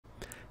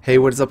Hey,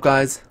 what is up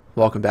guys?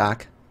 Welcome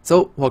back.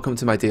 So, welcome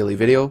to my daily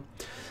video.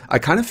 I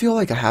kind of feel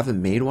like I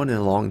haven't made one in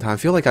a long time. I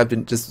feel like I've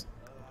been just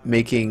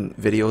making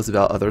videos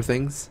about other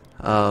things.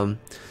 But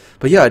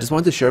yeah, I just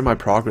wanted to share my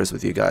progress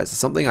with you guys. It's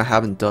something I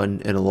haven't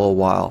done in a little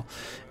while.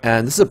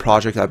 And this is a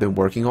project I've been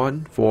working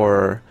on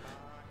for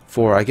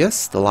I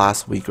guess the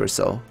last week or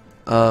so.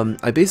 I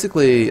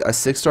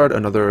 6-starred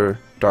another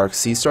Dark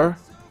Sea Star,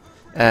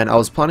 and I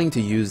was planning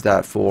to use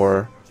that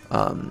for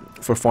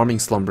farming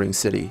Slumbering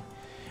City.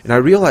 And I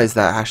realized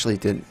that I actually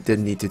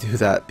didn't need to do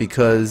that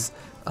because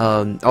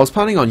I was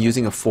planning on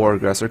using a 4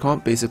 aggressor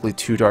comp, basically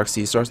 2 Dark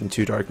Sea Stars and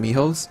 2 Dark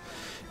Mihos,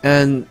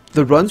 and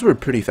the runs were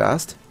pretty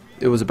fast.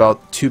 It was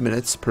about 2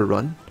 minutes per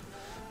run,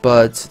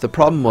 but the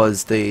problem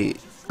was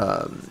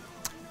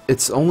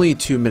it's only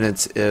 2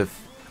 minutes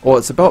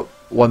it's about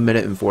 1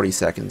 minute and 40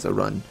 seconds a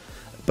run,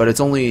 but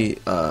it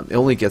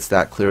only gets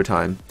that clear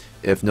time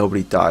if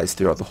nobody dies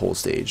throughout the whole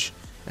stage.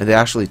 And they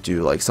actually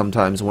do, like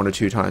sometimes 1 or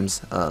 2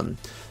 times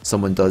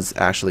someone does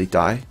actually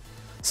die,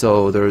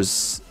 so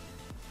there's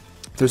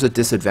a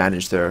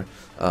disadvantage there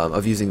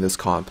of using this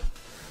comp.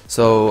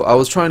 So I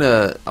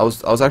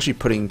was actually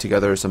putting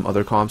together some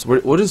other comps.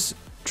 We'll just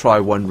try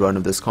one run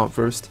of this comp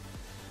first.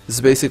 This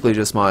is basically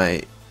just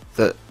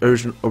the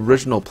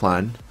original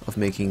plan of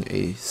making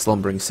a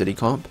Slumbering City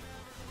comp.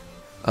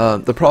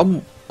 The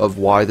problem of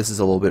why this is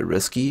a little bit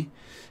risky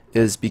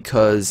is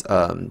because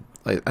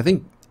I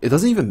think it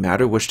doesn't even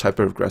matter which type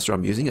of aggressor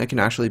I'm using. I can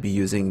actually be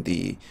using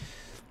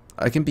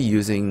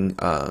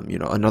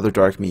another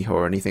Dark Miho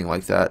or anything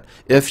like that.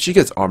 If she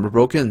gets armor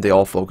broken, they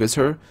all focus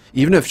her.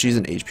 Even if she's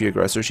an HP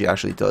aggressor, she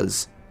actually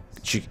does.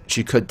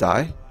 She could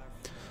die,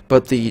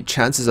 but the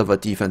chances of a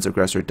defense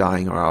aggressor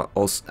dying are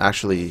also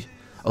actually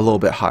a little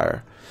bit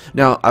higher.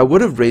 Now, I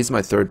would have raised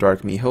my 3rd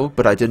Dark Miho,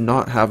 but I did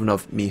not have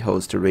enough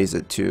Mihos to raise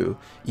it to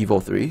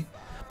Evo 3.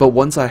 But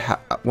once I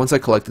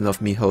collect enough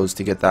Mihos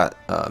to get that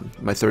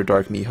my 3rd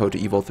Dark Miho to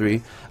Evo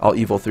 3, I'll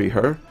Evo 3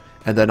 her,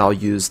 and then I'll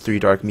use 3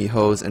 Dark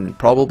Mihos and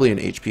probably an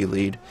HP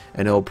lead,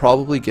 and it'll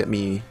probably get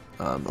me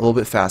a little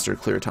bit faster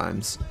clear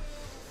times.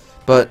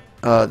 But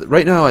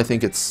right now I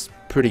think it's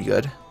pretty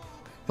good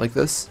like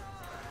this.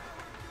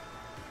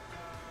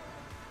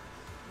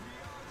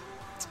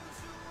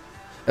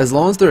 As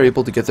long as they're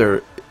able to get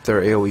their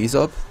AoEs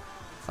up,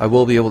 I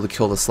will be able to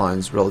kill the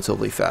slimes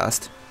relatively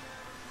fast.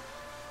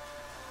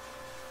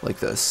 Like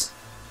this.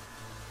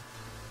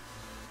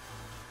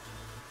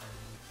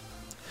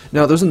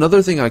 Now there's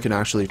another thing I can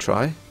actually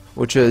try,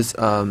 which is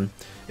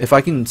if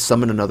I can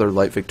summon another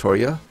Light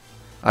Victoria,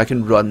 I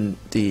can run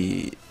an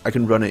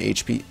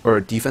HP or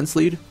a defense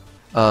lead,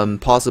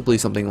 possibly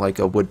something like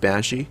a Wood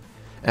Banshee.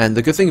 And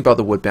the good thing about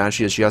the Wood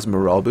Banshee is she has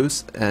morale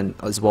boost and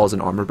as well as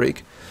an armor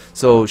break,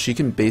 so she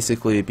can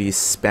basically be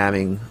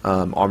spamming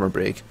armor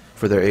break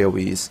for their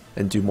AoEs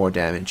and do more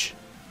damage.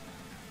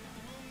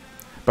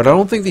 But I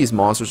don't think these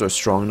monsters are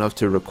strong enough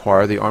to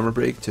require the armor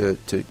break to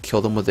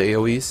kill them with the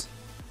AoEs.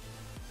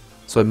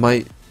 So it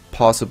might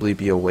possibly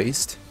be a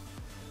waste.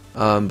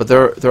 But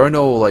there are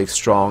no like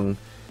strong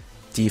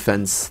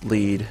defense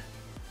lead.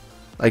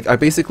 Like I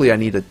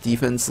need a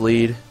defense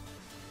lead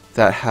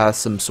that has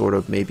some sort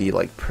of maybe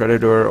like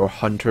Predator or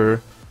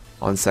Hunter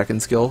on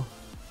 2nd skill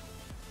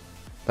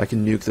that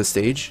can nuke the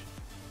stage,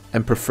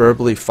 and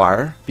preferably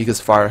Fire, because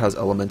Fire has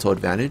elemental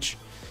advantage.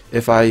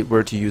 If I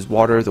were to use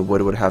water, the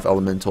wood would have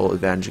elemental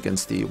advantage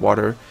against the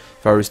water.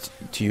 If I was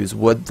to use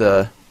wood,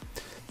 the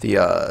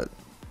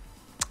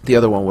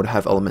other one would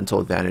have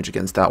elemental advantage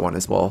against that one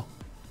as well.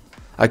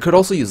 I could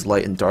also use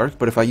light and dark,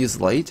 but if I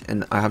use light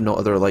and I have no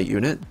other light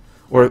unit,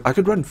 or I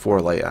could run 4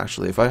 light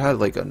actually. If I had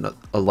like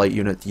a light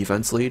unit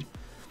defense lead,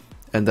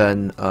 and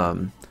then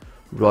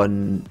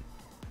run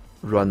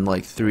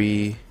like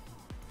 3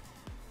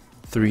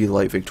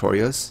 light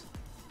Victorias,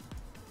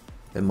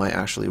 it might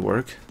actually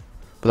work.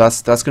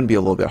 But that's going to be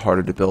a little bit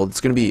harder to build. It's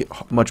going to be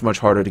much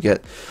harder to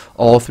get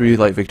all 3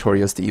 Light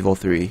Victorias to Evo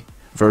 3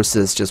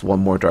 versus just 1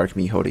 more Dark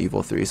Miho to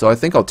Evo 3. So I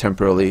think I'll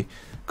temporarily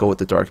go with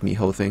the Dark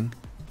Miho thing.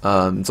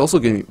 It's also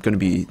going to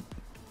be,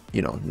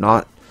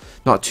 not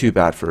too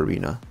bad for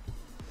Arena.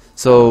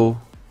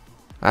 So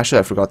actually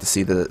I forgot to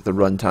see the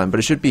run time, but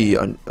it should be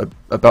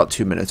about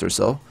 2 minutes or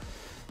so.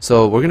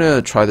 So we're going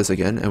to try this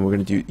again, and we're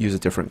going to use a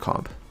different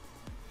comp.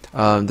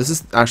 This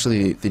is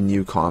actually the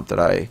new comp that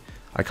I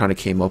kind of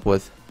came up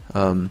with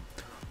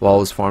while I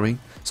was farming.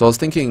 So I was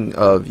thinking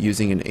of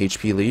using an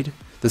HP lead.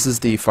 This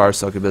is the Fire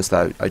Succubus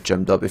that I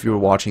gemmed up. If you were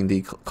watching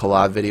the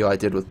collab video I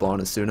did with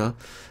Blonde Asuna,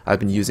 I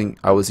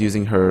was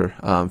using her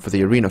for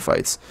the arena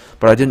fights,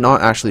 but I did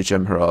not actually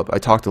gem her up. I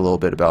talked a little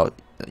bit about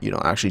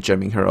actually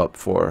gemming her up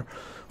for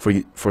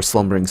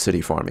Slumbering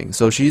City farming.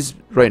 So she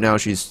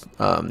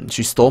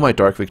stole my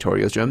Dark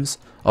Victoria's gems.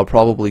 I'll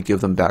probably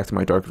give them back to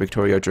my Dark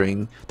Victoria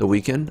during the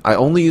weekend. I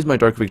only use my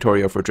Dark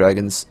Victoria for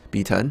Dragons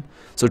B10,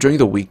 so during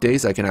the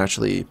weekdays I can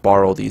actually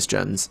borrow these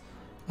gems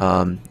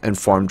and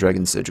farm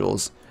Dragon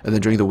Sigils, and then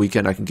during the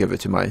weekend I can give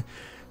it to my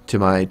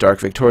Dark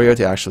Victoria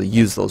to actually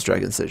use those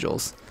Dragon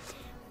Sigils.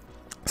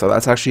 So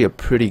that's actually a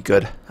pretty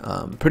good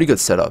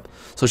setup.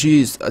 So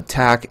she's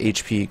attack,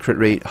 HP, crit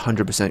rate,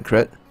 100%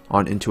 crit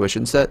on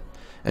Intuition set,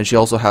 and she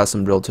also has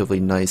some relatively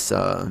nice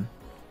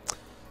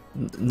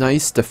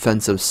nice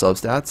defensive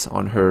substats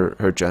on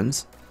her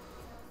gems.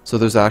 So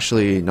there's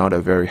actually not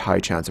a very high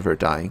chance of her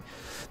dying.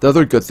 The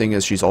other good thing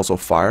is she's also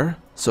fire,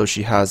 so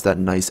she has that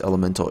nice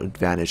elemental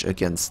advantage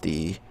against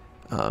the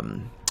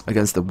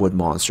wood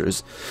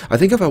monsters. I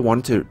think if I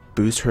wanted to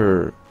boost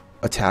her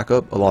attack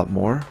up a lot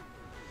more,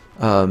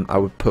 I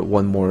would put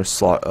one more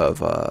slot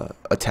of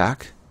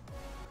attack,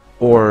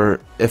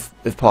 or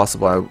if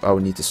possible, I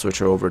would need to switch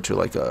her over to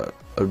like a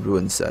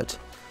ruin set.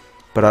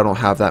 But I don't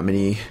have that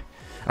many.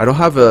 I don't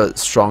have a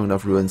strong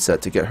enough ruin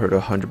set to get her to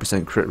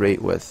 100% crit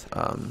rate with,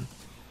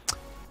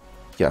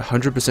 yeah,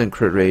 100%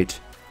 crit rate,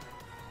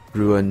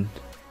 ruin,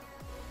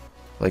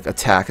 like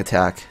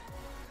attack,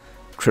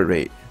 crit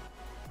rate,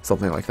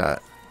 something like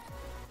that.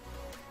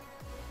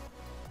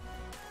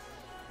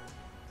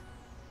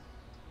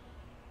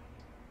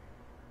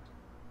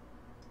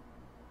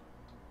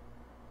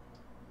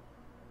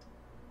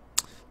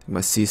 I think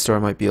my C star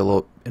might be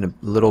in a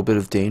little bit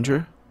of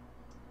danger.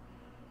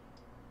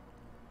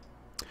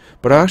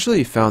 But I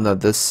actually found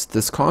that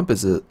this comp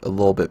is a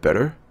little bit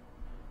better,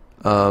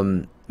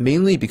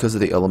 mainly because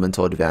of the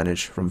elemental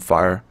advantage from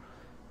fire.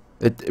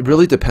 It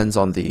really depends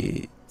on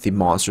the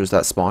monsters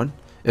that spawn.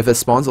 If it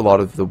spawns a lot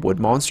of the wood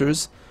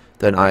monsters,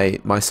 then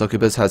my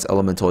succubus has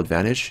elemental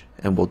advantage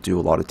and will do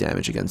a lot of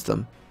damage against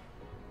them.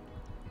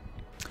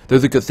 The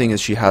other good thing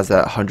is she has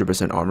that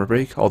 100% armor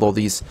break, although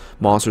these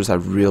monsters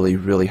have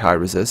really high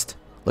resist.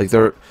 Like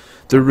their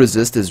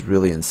resist is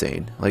really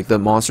insane. Like the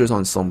monsters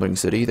on Slumbering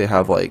City, they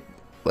have like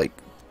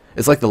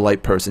it's like the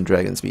light person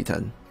dragons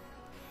V10.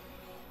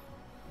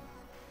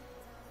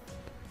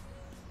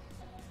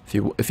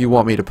 If you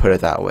want me to put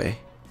it that way.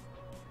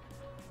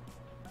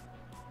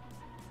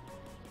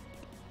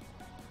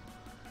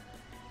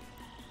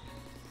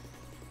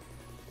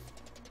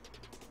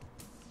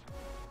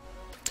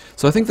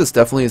 So I think this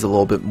definitely is a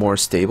little bit more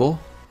stable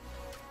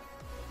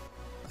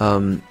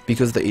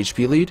because of the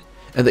HP lead,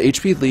 and the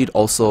HP lead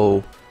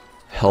also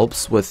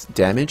helps with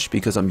damage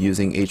because I'm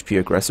using HP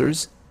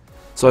aggressors.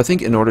 So I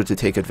think in order to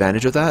take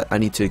advantage of that, I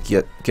need to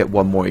get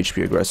one more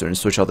HP aggressor and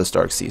switch out this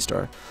Dark Sea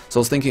Star. So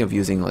I was thinking of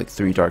using like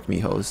 3 Dark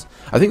Mihos.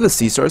 I think the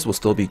Sea Stars will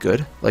still be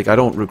good. Like I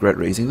don't regret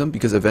raising them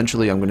because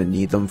eventually I'm going to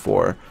need them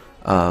for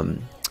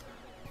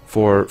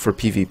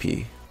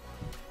PvP.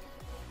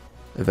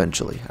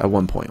 Eventually, at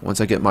one point,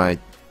 once I get my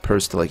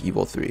purse to like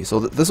Evo 3.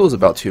 So this was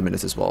about 2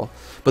 minutes as well.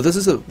 But this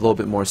is a little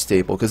bit more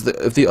stable because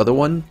if the other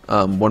one,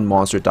 one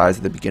monster dies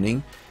at the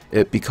beginning,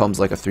 it becomes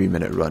like a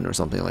 3-minute run or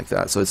something like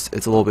that. So it's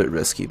a little bit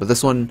risky. But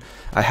this one,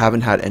 I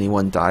haven't had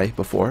anyone die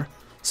before,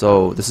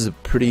 so this is a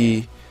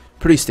pretty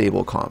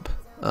stable comp.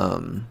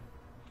 Yeah,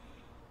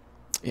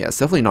 it's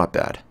definitely not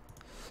bad.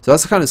 So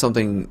that's kind of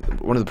something,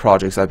 one of the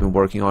projects I've been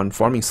working on,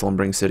 farming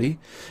Slumbering City.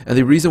 And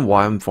the reason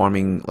why I'm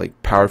farming, like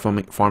power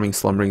farming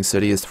Slumbering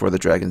City is for the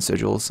Dragon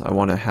Sigils. I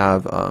want to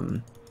have, I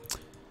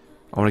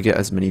want to get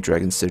as many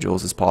Dragon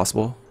Sigils as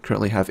possible.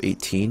 Currently have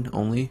 18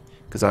 only.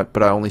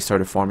 But I only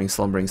started farming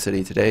Slumbering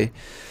City today,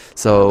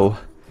 so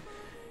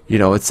you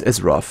know it's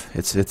rough.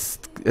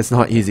 It's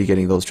not easy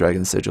getting those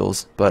Dragon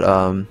Sigils, but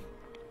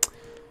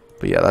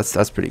yeah,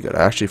 that's pretty good.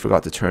 I actually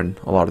forgot to turn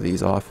a lot of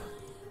these off.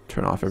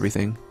 Turn off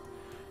everything.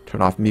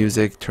 Turn off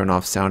music. Turn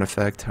off sound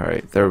effect. All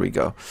right, there we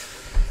go.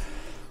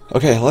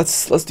 Okay,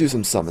 let's do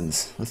some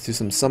summons. Let's do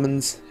some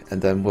summons,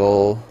 and then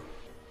we'll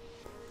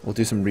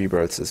do some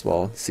rebirths as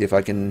well. See if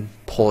I can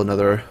pull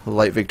another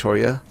Light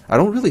Victoria. I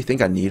don't really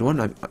think I need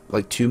one.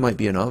 Like 2 might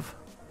be enough,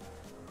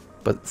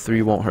 but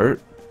 3 won't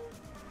hurt.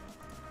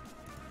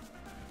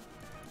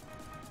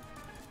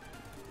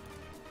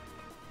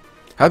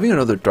 Having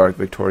another Dark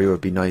Victoria would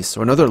be nice,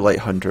 or another Light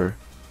Hunter.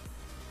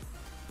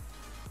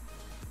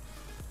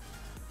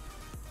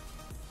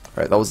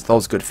 Alright, that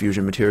was good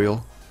fusion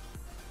material.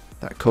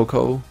 That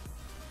Coco.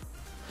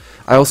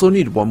 I also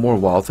need one more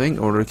Wild Thing in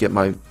order to get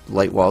my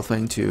Light Wild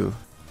Thing to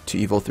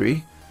Evo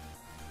 3.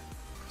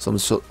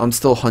 So I'm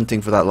still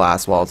hunting for that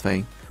last Wild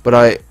Thing, but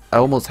I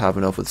almost have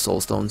enough with Soul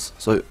Stones,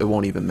 so it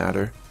won't even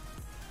matter.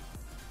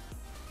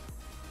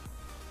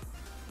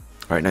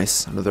 Alright,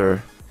 nice.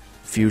 Another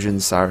Fusion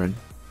Siren.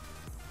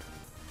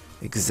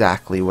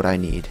 Exactly what I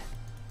need.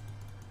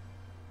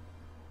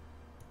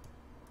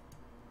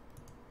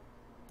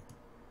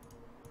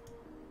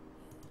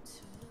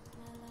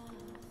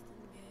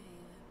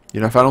 You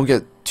know, if I don't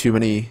get too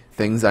many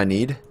things I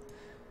need,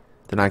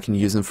 then I can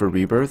use them for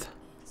rebirth.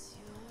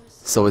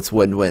 So it's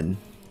win-win.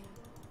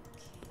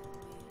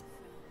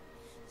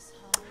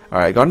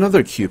 Alright, I got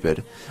another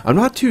Cupid. I'm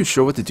not too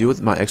sure what to do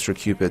with my extra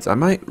Cupids. I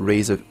might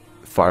raise a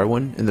fire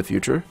one in the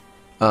future.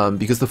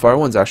 Because the fire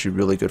one's actually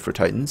really good for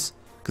Titans.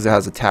 Because it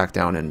has attack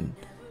down and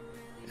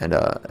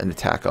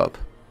attack up.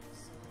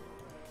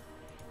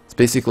 It's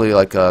basically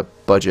like a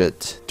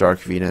budget Dark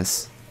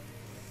Venus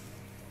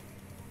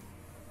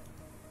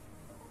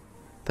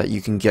that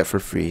you can get for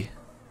free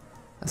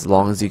as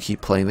long as you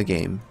keep playing the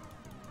game.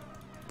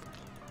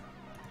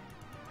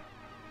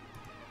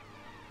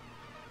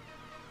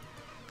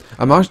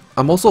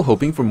 I'm also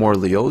hoping for more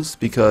Leos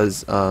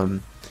because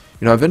you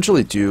You know, I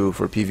eventually do,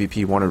 for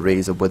PvP, want to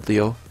raise a Wood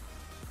Leo,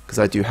 because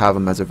I do have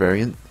him as a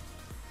variant.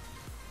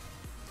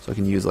 So I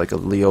can use like a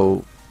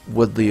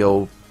Wood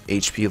Leo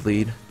HP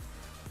lead,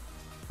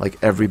 like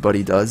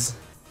everybody does.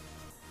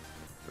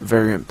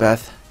 Variant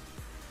Beth.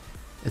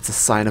 It's a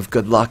sign of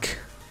good luck.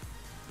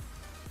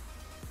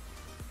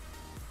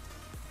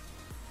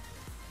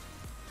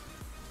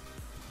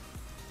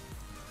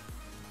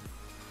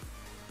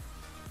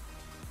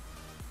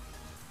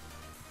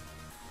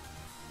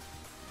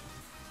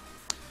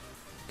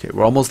 Okay,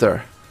 we're almost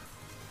there.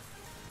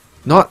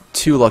 Not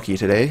too lucky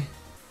today,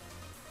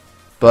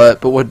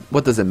 but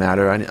what does it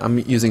matter? I'm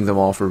using them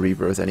all for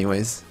Rebirth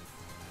anyways.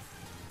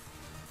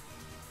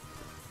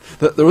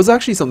 There was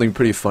actually something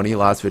pretty funny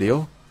last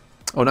video.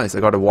 Oh nice,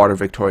 I got a Water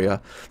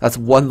Victoria. That's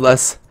one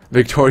less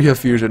Victoria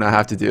fusion I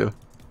have to do.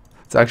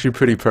 It's actually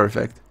pretty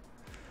perfect.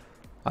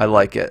 I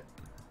like it.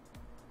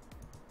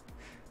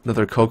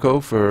 Another Coco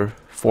for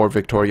 4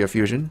 Victoria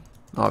fusion,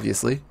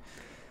 obviously.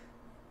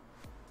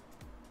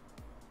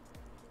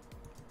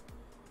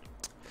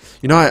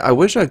 You know, I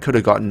wish I could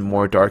have gotten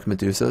more Dark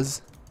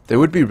Medusas. They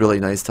would be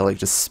really nice to like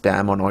just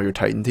spam on all your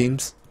Titan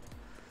teams.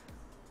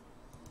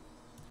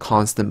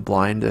 Constant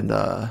blind and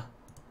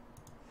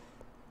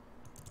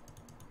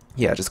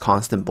yeah, just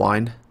constant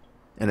blind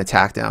and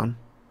attack down.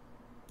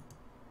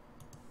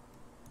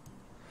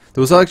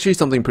 There was actually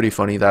something pretty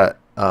funny that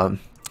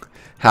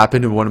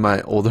happened in one of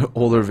my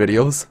older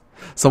videos.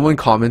 Someone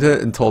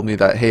commented and told me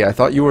that, hey, I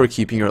thought you were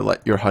keeping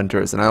your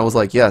hunters, and I was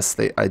like, yes,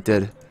 I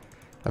did.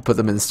 I put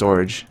them in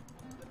storage.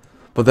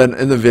 But then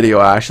in the video,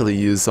 I actually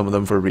used some of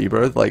them for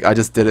Rebirth. Like, I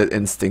just did it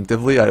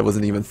instinctively. I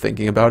wasn't even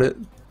thinking about it.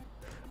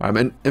 My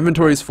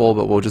inventory's full,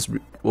 but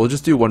we'll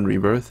just do 1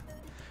 Rebirth.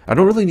 I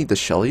don't really need the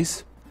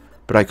Shellys,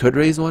 but I could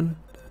raise one.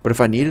 But if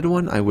I needed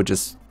one, I could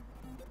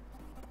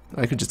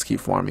just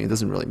keep farming. It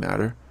doesn't really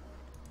matter.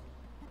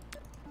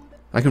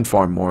 I can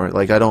farm more.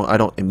 Like, I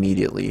don't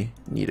immediately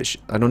need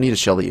I don't need a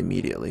Shelly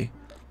immediately.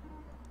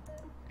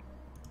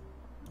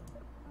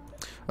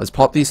 Let's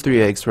pop these 3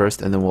 eggs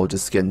first, and then we'll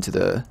just get into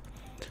the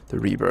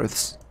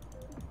Rebirths.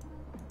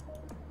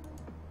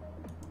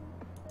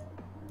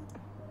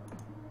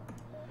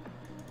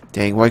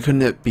 Dang, why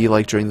couldn't it be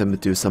like during the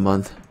Medusa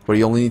month, where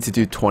you only need to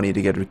do 20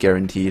 to get it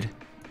guaranteed?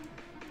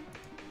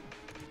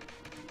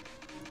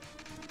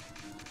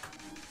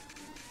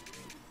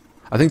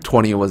 I think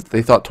 20 was,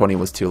 they thought 20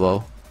 was too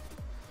low.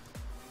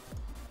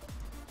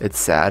 It's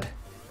sad.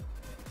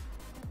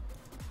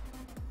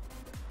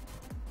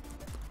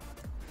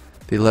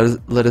 They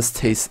let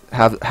us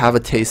have a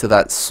taste of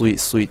that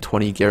sweet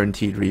 20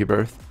 guaranteed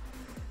Rebirth.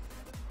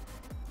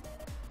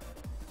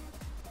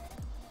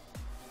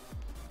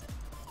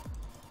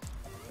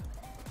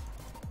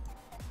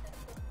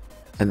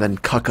 And then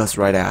cuck us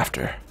right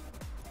after.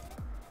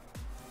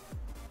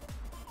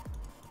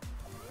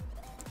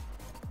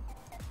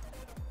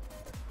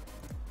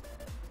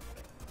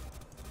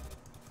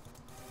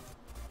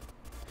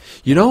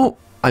 You know,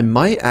 I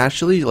might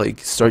actually like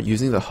start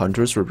using the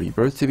hunters for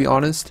Rebirth, to be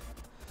honest.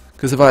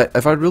 Because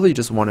if I really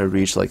just want to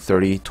reach like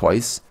 30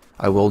 twice,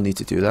 I will need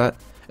to do that.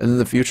 And in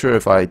the future,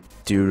 if I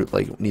do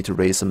like need to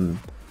raise some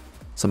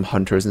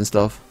hunters and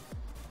stuff,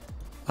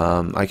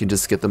 I can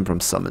just get them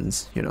from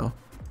summons, you know.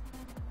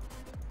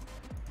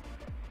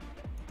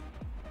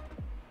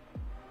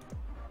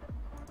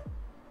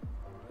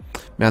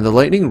 Man, the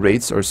lightning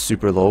rates are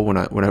super low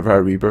whenever I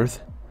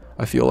Rebirth.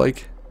 I feel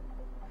like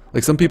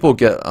some people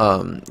get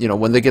you know,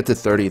 when they get to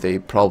 30, they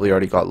probably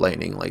already got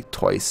lightning like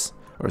twice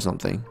or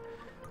something.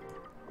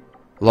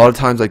 A lot of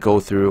times I go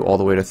through all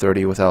the way to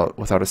 30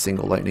 without a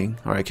single lightning.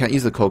 Alright, I can't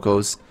use the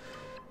Cocos.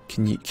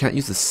 Can't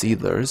use the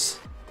Seedlers.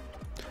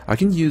 I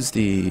can use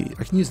the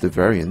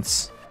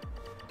variants.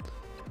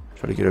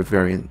 Try to get a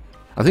variant.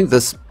 I think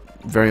this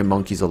variant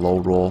monkey's a low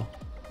roll.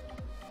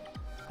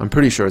 I'm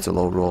pretty sure it's a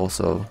low roll,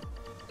 so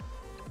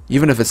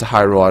even if it's a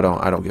high roll, I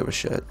don't give a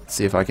shit.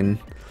 See if I can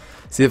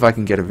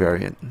get a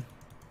variant.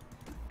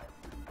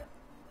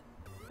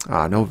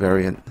 Ah, no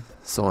variant.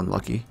 So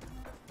unlucky.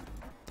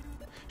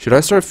 Should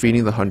I start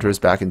feeding the hunters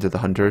back into the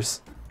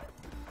hunters?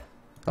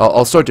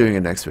 I'll start doing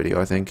it next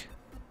video, I think.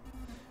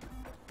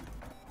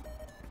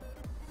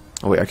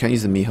 Oh wait, I can't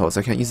use the Mihos.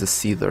 I can't use the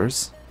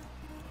Seedlers.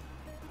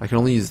 I can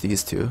only use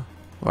these 2.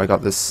 Oh, I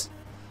got this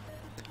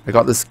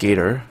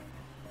Gator.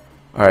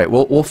 Alright,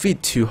 we'll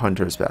feed 2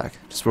 hunters back.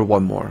 Just for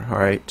 1 more,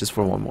 alright? Just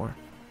for 1 more.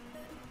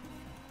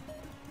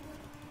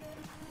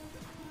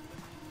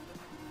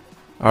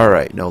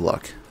 Alright, no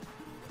luck.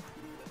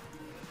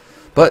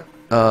 But,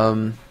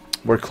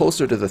 we're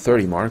closer to the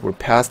 30 mark. We're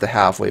past the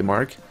halfway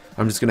mark.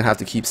 I'm just going to have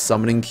to keep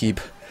summoning, keep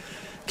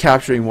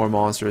capturing more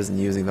monsters and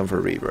using them for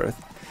Rebirth.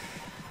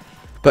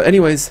 But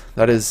anyways,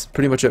 that is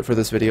pretty much it for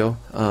this video.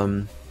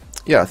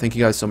 Yeah, thank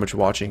you guys so much for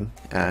watching,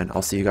 and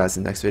I'll see you guys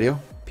in the next video.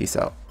 Peace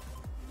out.